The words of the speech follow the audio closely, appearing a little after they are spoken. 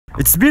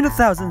It's been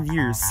 1,000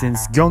 years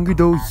since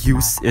Gyeonggi-do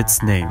used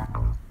its name,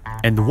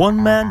 and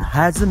one man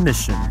has a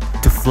mission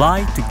to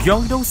fly to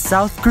Gyeonggi-do,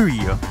 South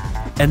Korea,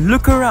 and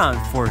look around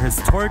for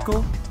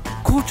historical,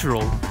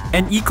 cultural,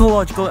 and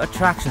ecological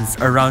attractions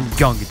around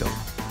Gyeonggi-do.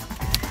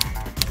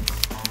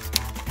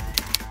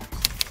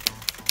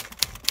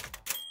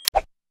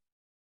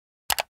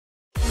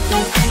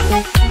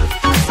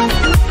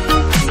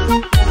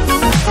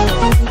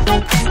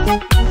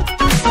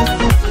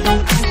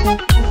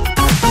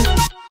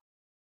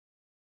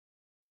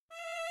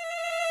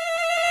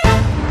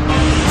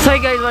 So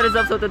hey guys, what is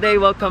up? So today,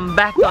 welcome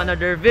back to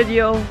another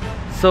video.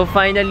 So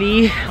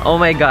finally, oh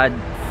my god,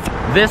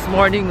 this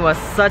morning was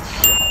such...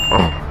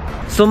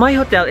 So my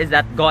hotel is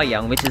at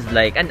Goyang, which is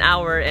like an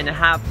hour and a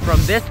half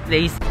from this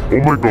place. Oh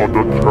my god,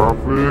 the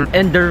traffic!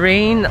 And the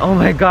rain, oh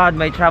my god,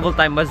 my travel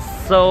time was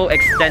so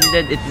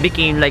extended. It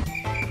became like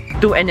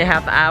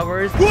 2.5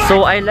 hours.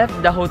 So I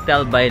left the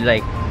hotel by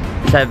like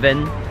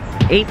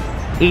 8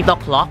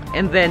 o'clock,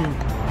 and then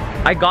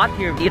I got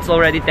here, it's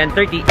already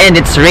 10:30 and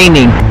it's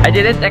raining. I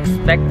didn't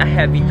expect a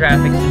heavy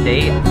traffic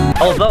today,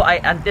 although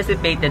I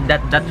anticipated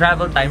that the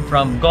travel time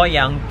from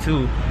Goyang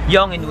to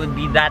Yongin would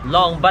be that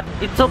long, but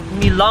it took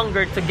me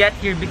longer to get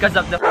here because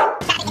of the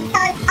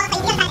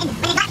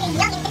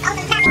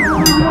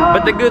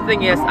But the good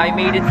thing is I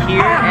made it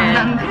here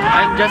and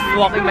I'm just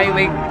walking my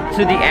way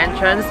to the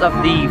entrance of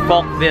the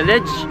folk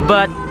village,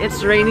 but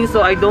it's raining, so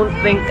I don't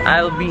think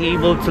I'll be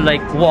able to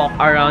like walk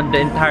around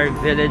the entire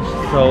village,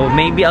 so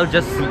maybe I'll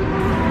just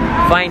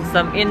find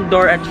some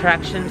indoor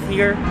attractions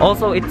here.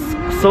 Also, it's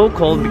so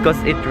cold because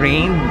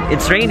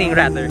it's raining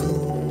rather.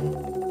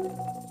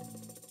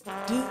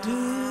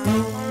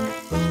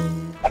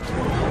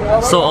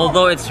 So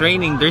although it's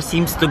raining, there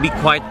seems to be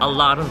quite a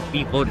lot of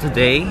people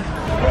today.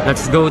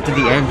 Let's go to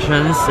the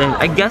entrance, and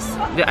I guess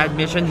the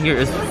admission here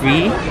is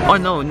free. Oh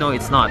no,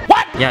 it's not.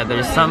 What? Yeah,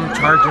 there's some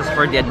charges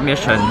for the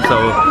admission. So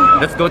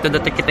let's go to the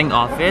ticketing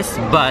office,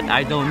 but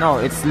I don't know.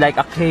 It's like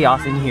a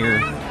chaos in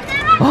here.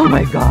 Oh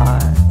my god.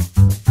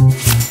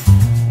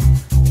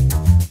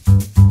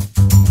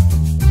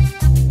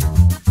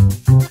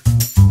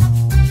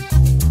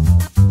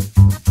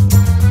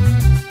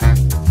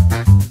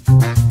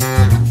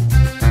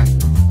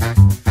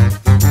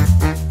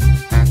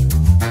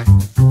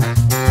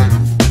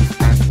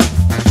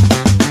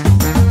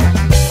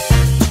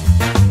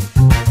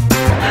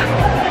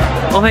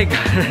 Oh my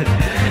god,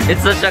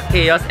 it's such a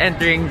chaos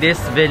entering this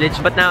village,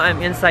 but now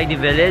I'm inside the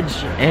village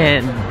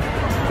and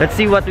let's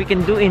see what we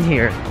can do in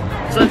here.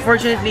 So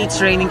unfortunately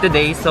it's raining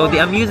today, so the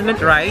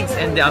amusement rides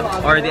and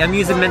the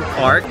amusement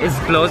park is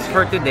closed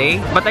for today,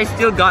 but I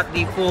still got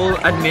the full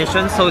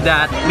admission so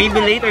that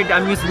maybe later the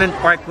amusement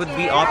park would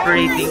be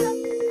operating.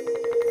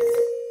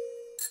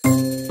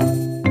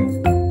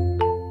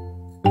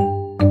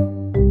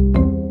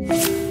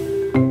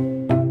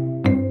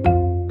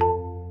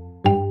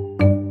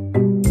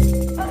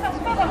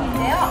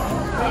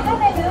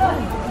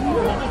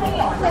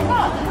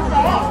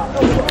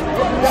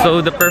 So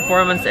the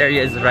performance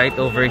area is right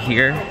over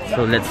here.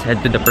 So let's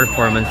head to the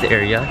performance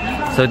area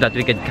so that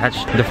we can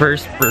catch the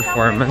first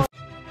performance.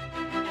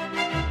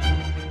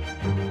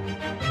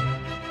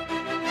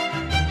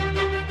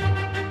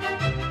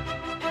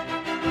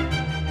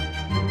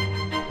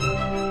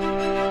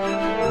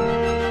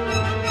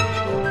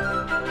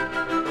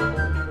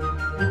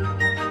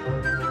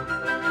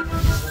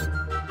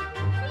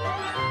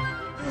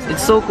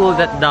 It's so cool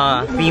that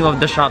the theme of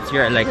the shops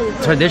here are like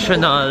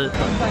traditional.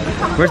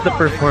 Where's the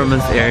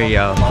performance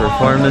area?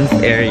 Performance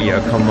area,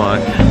 come on.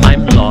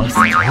 I'm lost.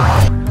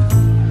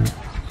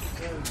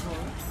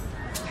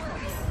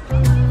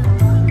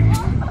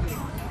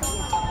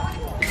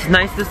 It's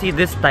nice to see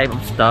this type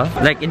of stuff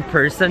like in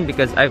person,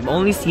 because I've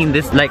only seen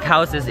this like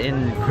houses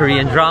in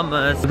Korean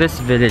dramas. This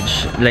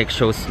village like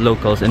shows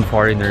locals and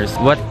foreigners.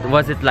 What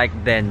was it like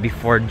then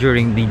before,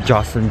 during the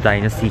Joseon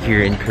dynasty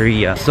here in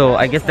Korea? So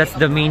I guess that's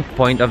the main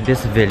point of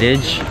this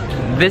village.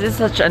 This is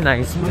such a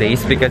nice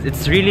place because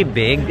it's really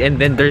big, and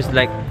then there's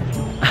like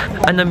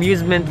an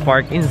amusement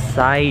park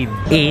inside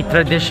a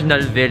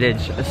traditional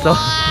village. So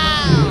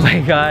oh my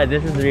god,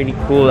 this is really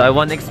cool. I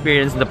want to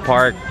experience the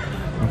park,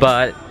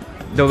 but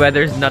the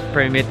weather's not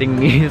permitting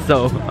me,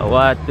 so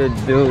what to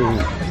do?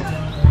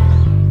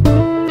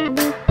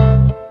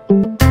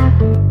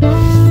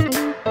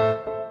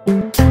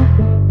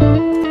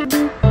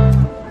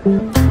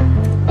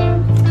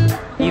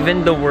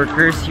 Even the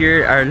workers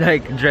here are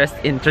like dressed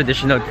in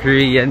traditional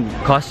Korean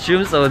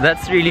costumes, so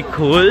that's really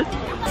cool.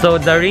 So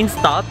the rain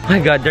stopped. Oh my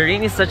god, the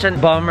rain is such a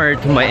bummer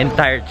to my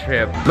entire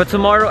trip. But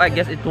tomorrow I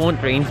guess it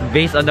won't rain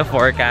based on the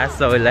forecast,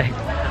 so like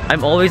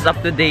I'm always up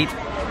to date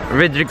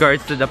with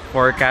regards to the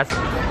forecast.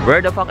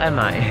 Where the fuck am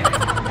I?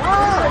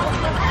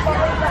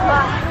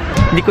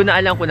 Hindi ko na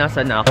alam kung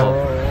nasaan na ako.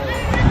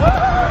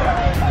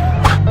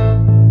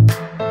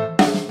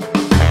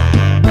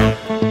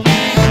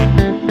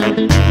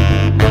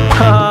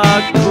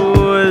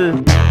 Cool!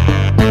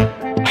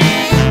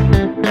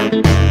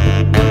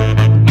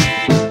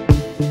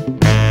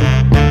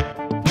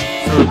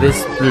 So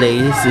this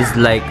place is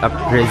like a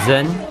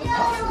prison.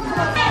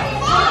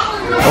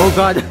 Oh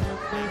god,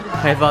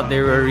 I thought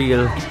they were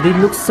real. They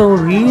look so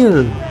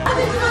real.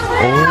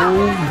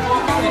 Oh,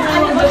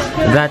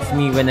 that's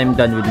me when I'm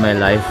done with my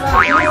life.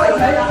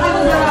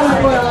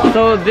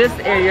 So this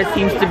area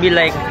seems to be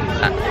like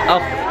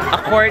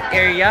a court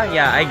area.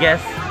 Yeah, I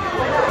guess.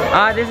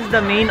 This is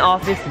the main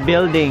office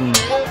building.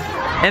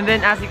 And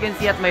then as you can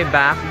see at my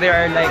back, there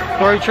are like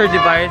torture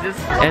devices.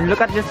 And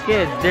look at these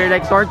kids. They're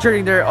like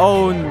torturing their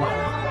own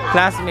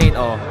classmate.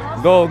 Oh,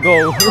 go,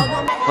 go.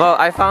 Well,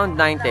 I found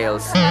 9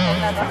 tails.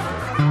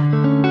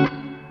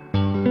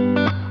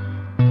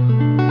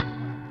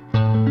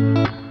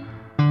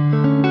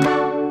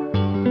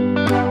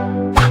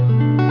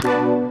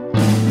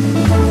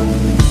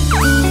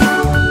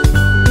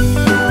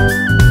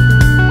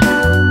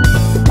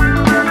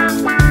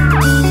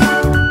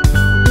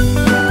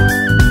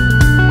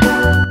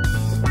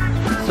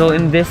 So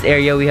in this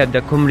area, we have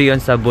the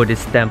Kumryonsa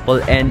Buddhist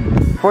temple, and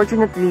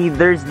fortunately,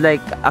 there's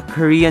like a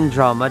Korean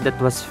drama that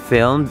was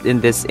filmed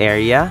in this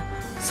area.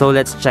 So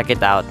let's check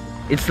it out.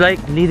 It's like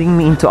leading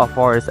me into a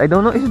forest. I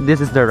don't know if this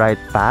is the right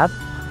path,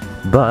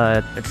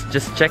 but let's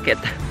just check it.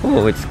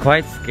 Oh, it's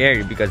quite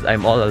scary because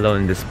I'm all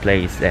alone in this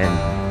place, and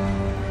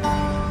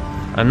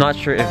I'm not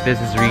sure if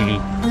this is really...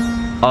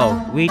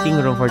 Oh,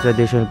 waiting room for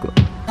traditional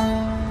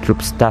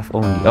troop staff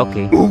only.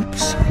 Okay.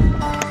 Oops.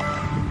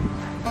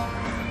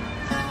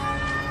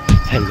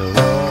 Hello.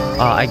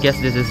 I guess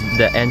this is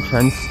the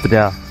entrance to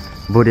the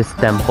Buddhist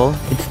temple.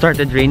 It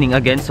started raining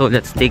again, so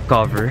let's take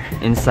cover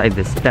inside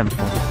this temple.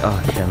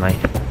 Oh, shemai.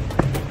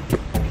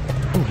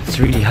 It's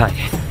really high.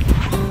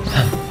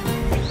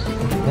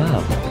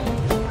 Wow.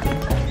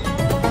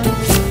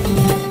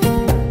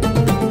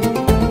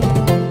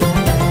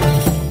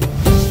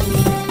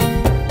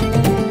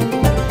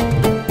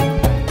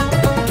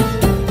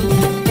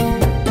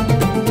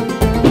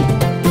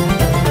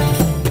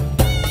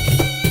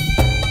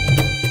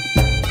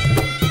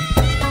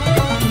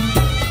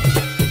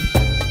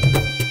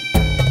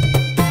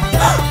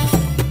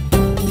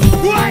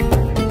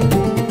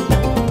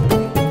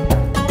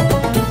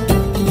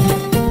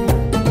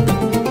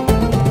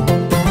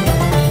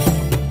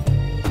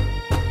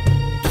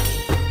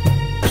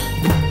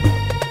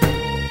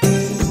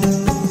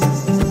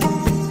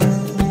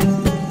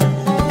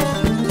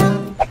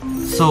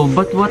 So,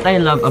 but what I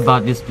love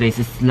about this place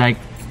is like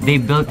they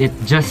built it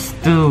just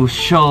to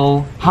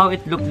show how it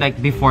looked like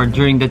before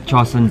during the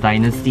Joseon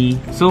dynasty.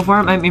 So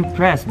far, I'm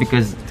impressed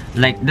because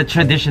like the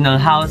traditional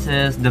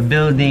houses, the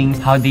buildings,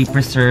 how they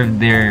preserve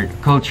their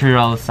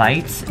cultural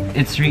sites.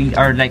 It's really,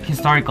 or like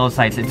historical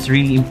sites, it's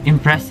really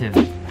impressive.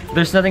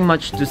 There's nothing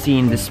much to see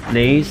in this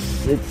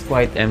place. It's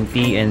quite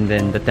empty, and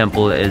then the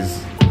temple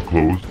is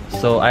Closed.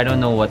 so I don't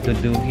know what to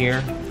do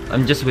here.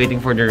 I'm just waiting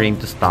for the rain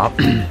to stop.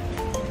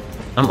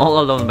 I'm all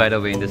alone, by the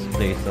way, in this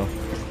place, so.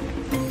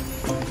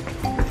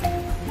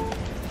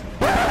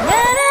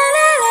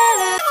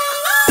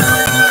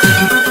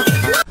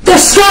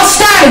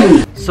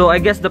 Disgusting! So I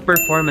guess the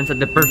performance at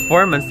the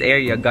performance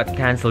area got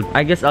cancelled.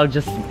 I guess I'll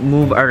just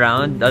move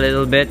around a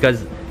little bit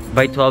because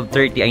by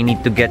 12:30 I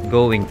need to get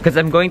going because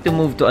I'm going to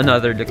move to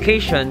another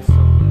location.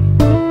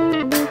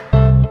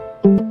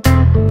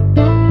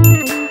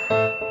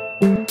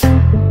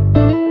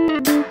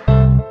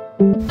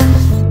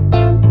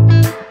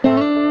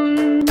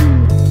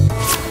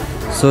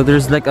 So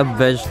there's like a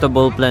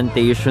vegetable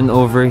plantation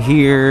over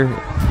here.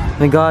 Oh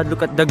my god,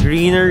 look at the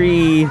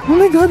greenery. Oh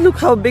my god, look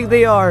how big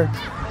they are.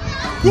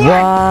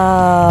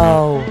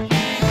 Wow.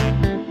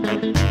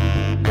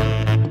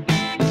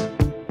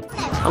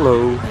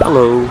 Hello.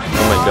 Hello.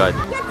 Oh my god.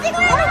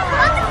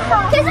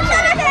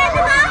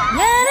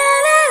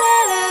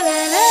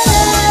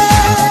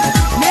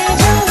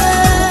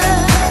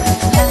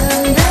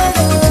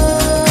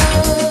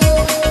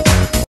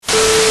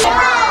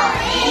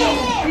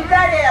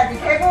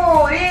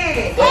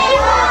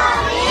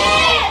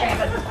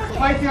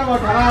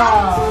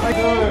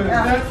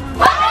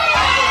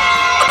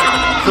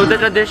 So the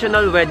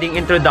traditional wedding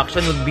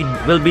introduction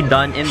will be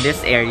done in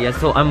this area,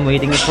 so I'm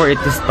waiting for it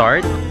to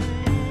start.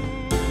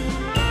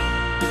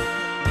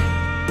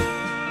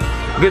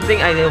 Good thing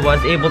I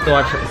was able to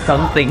watch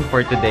something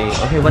for today.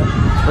 Okay,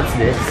 what's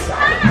this?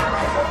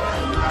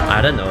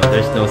 I don't know,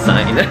 there's no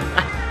sign.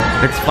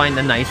 Let's find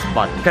a nice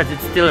spot because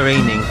it's still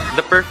raining.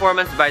 The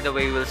performance, by the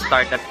way, will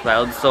start at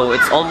 12, so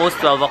it's almost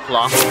 12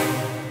 o'clock.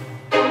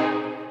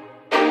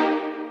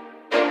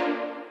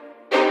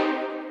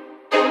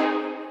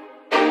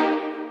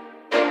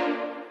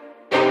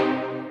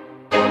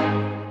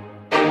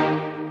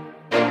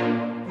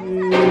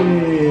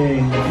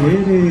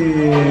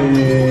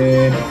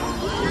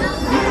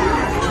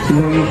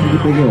 신랑이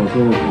신부댁에 어서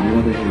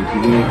부부가 되는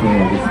의식을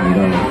수행하겠습니다.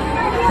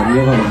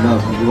 남녀가 만나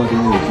부부가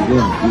되는 의식은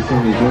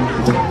일성예전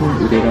가장 큰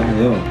의례라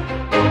하여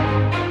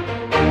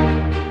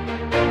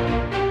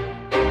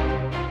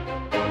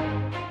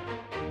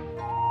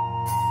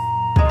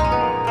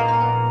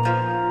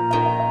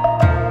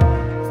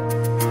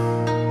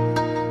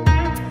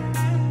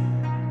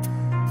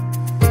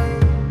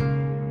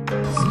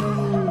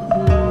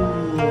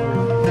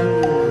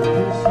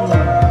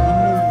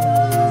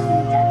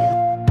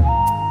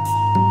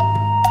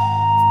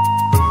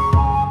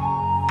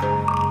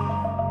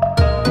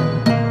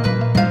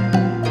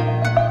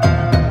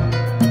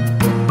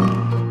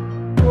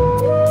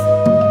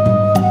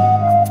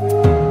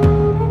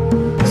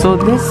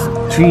this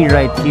tree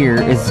right here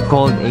is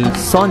called a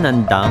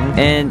sonandang,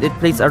 and it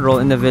plays a role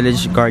in the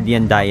village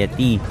guardian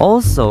deity.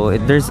 Also,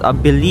 there's a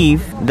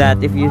belief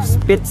that if you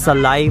spit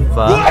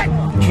saliva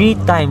 3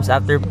 times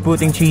after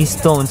putting 3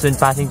 stones when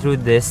passing through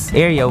this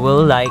area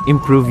will like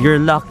improve your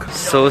luck.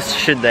 So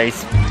should I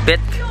spit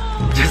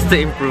just to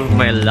improve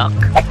my luck?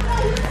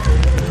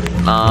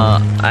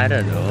 I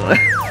don't know.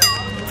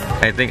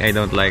 I think I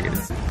don't like it.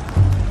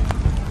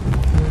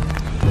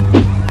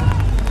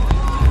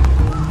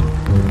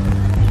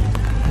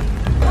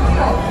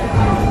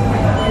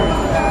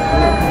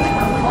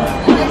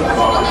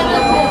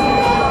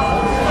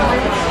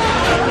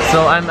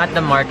 So I'm at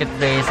the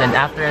marketplace, and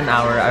after an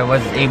hour I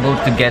was able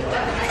to get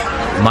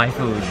my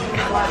food.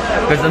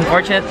 Because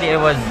unfortunately it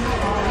was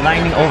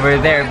lining over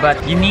there, but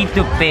you need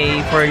to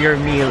pay for your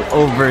meal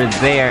over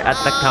there at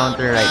the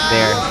counter right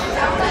there.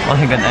 Oh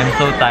my god, I'm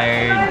so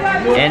tired.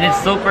 And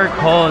it's super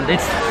cold.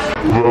 It's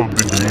 12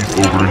 degrees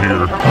over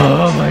here.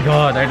 oh my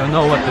god, I don't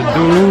know what to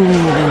do.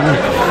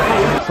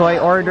 So I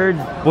ordered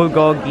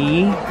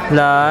bulgogi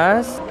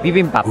plus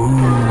bibimbap.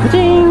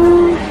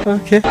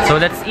 Okay. So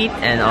let's eat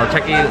and I'll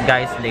check you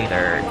guys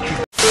later.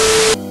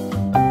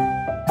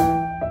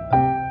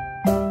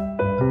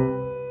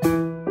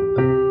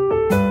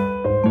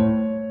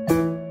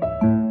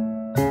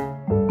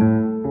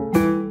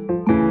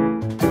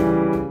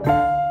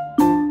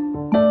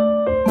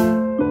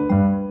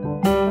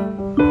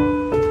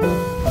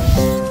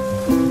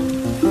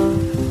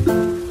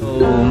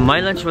 My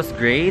lunch was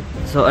great.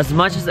 So as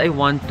much as I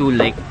want to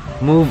like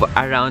move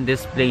around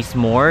this place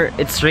more,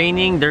 it's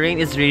raining. The rain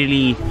is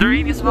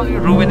fucking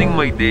ruining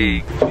my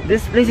day.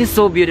 This place is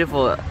so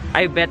beautiful.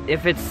 I bet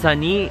if it's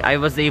sunny, I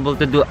was able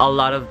to do a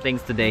lot of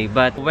things today.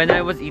 But when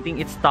I was eating,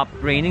 it stopped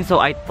raining, so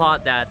I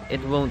thought that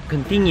it won't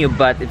continue,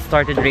 but it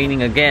started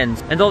raining again.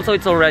 And also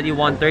it's already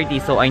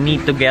 1:30, so I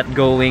need to get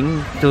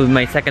going to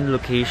my second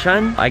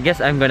location. I guess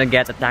I'm gonna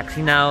get a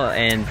taxi now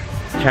and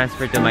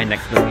transfer to my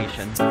next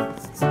location.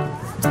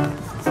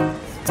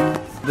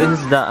 This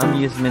is the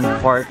amusement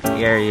park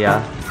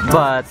area,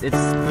 but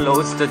it's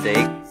closed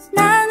today.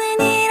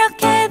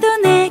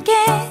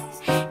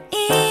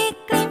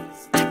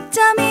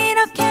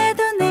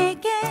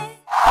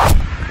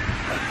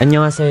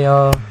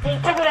 안녕하세요.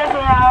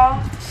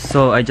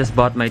 So I just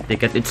bought my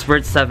ticket. It's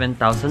worth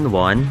 7,000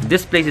 won.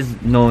 This place is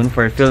known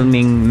for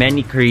filming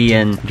many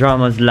Korean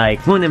dramas like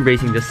Moon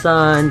Embracing the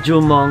Sun,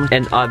 Jumong,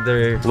 and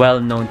other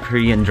well-known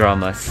Korean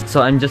dramas.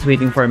 So I'm just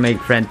waiting for my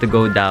friend to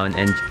go down,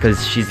 and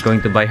because she's going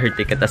to buy her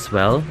ticket as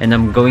well, and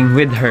I'm going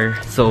with her.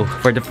 So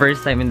for the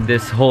first time in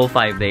this whole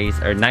 5 days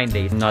or 9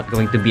 days, I'm not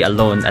going to be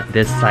alone at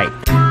this site.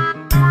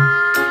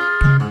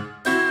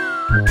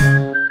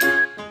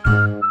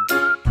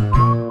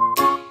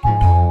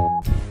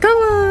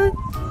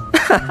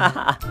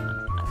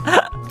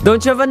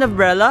 Don't you have an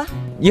umbrella?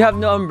 You have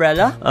no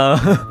umbrella?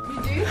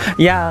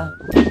 Yeah.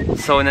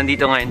 So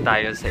nandito ngayon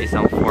tayo sa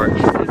isang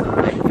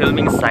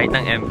filming site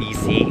ng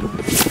MBC,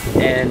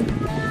 and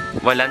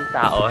walang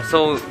tao.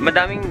 So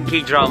madaming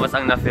K-dramas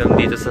ang na-film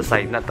dito sa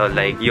site na to,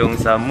 like yung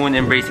sa Moon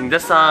Embracing the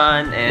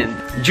Sun, and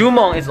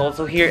Jumong is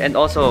also here, and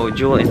also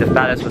Jewel in the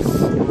Palace was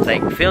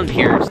like filmed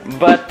here.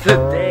 But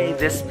today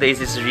this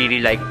place is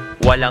really like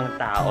walang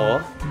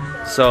tao.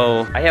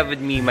 So I have with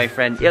me my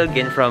friend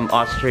Ilgin from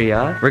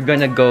Austria. We're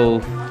gonna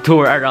go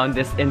tour around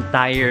this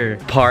entire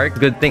park.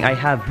 Good thing I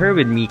have her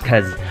with me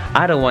because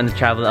I don't want to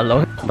travel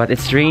alone. But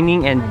it's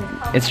raining and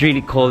it's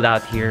really cold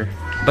out here.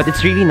 But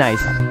it's really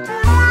nice.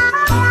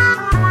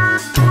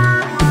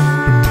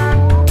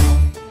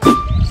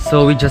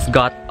 So we just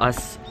got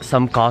us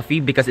some coffee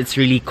because it's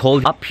really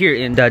cold up here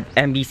in the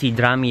MBC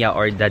Dramia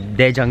or the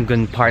Dae Jang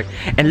Geum Park.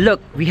 And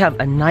look, we have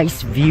a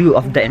nice view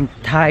of the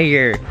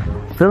entire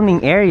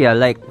filming area.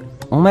 Like,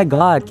 oh my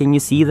god, can you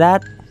see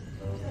that?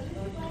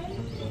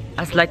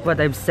 As like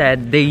what I've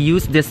said, they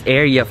use this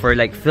area for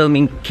like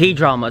filming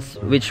K-dramas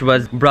which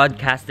was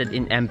broadcasted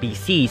in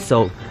MBC.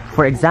 So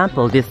for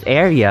example, this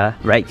area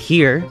right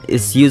here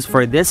is used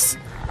for this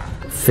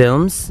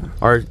films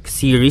or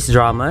series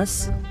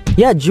dramas.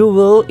 Yeah,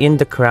 Jewel in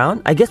the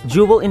Crown. I guess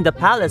Jewel in the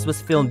Palace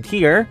was filmed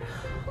here.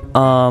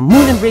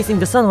 Moon Embracing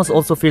the Sun was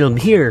also filmed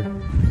here.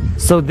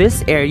 So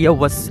this area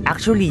was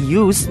actually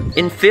used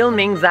in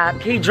filming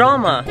that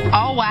K-drama.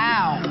 Oh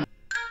wow!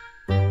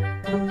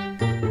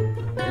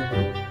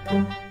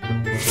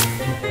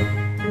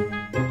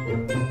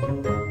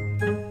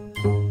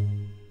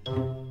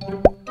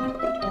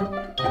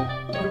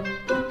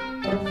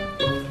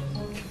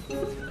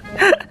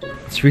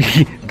 It's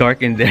really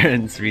dark in there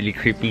and it's really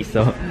creepy,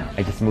 so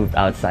I just moved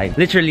outside.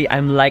 Literally,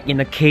 I'm like in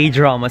a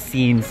K-drama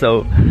scene,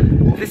 so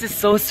this is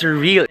so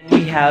surreal.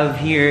 We have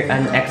here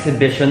an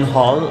exhibition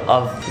hall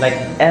of like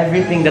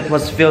everything that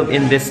was filmed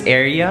in this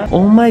area.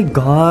 Oh my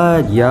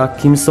god, yeah,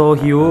 Kim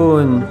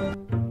So-hyun.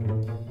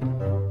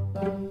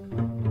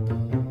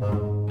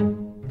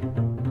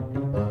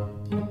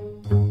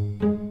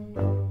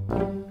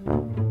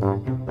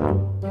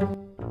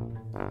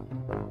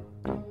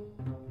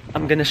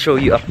 I'm gonna show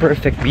you a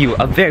perfect view,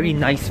 a very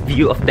nice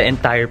view of the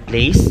entire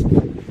place.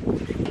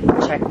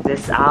 Check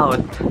this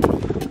out.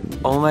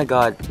 Oh my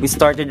god. We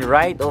started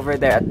right over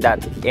there at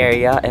that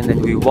area, and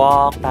then we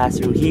walk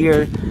past through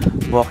here,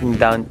 walking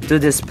down to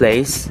this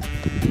place,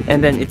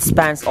 and then it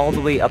spans all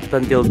the way up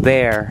until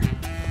there.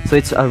 So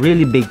it's a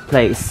really big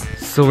place.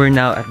 So we're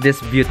now at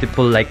this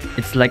beautiful, like,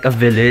 it's like a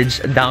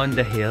village down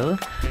the hill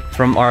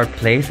from our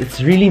place.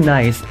 It's really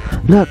nice.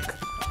 Look,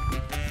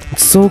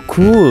 it's so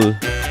cool.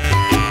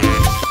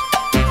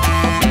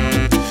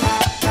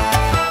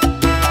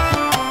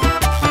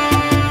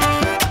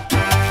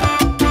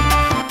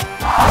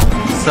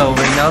 So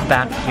we're now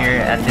back here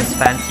at this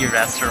fancy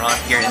restaurant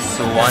here in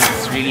Suwon.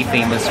 It's really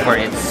famous for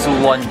its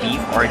Suwon Beef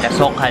or the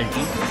Sokal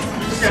beef.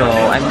 So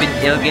I'm with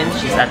Ilgin,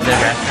 she's at the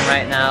restaurant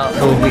right now.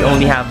 So we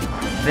only have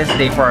this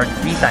day for our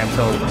free time,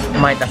 so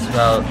might as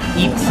well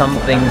eat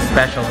something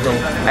special. So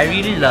I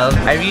really love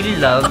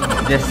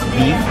this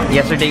beef.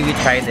 Yesterday we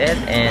tried it,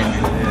 and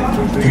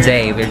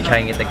today we're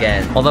trying it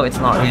again. Although it's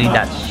not really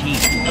that cheap,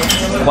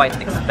 it's quite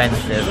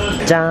expensive.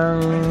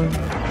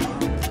 Jang!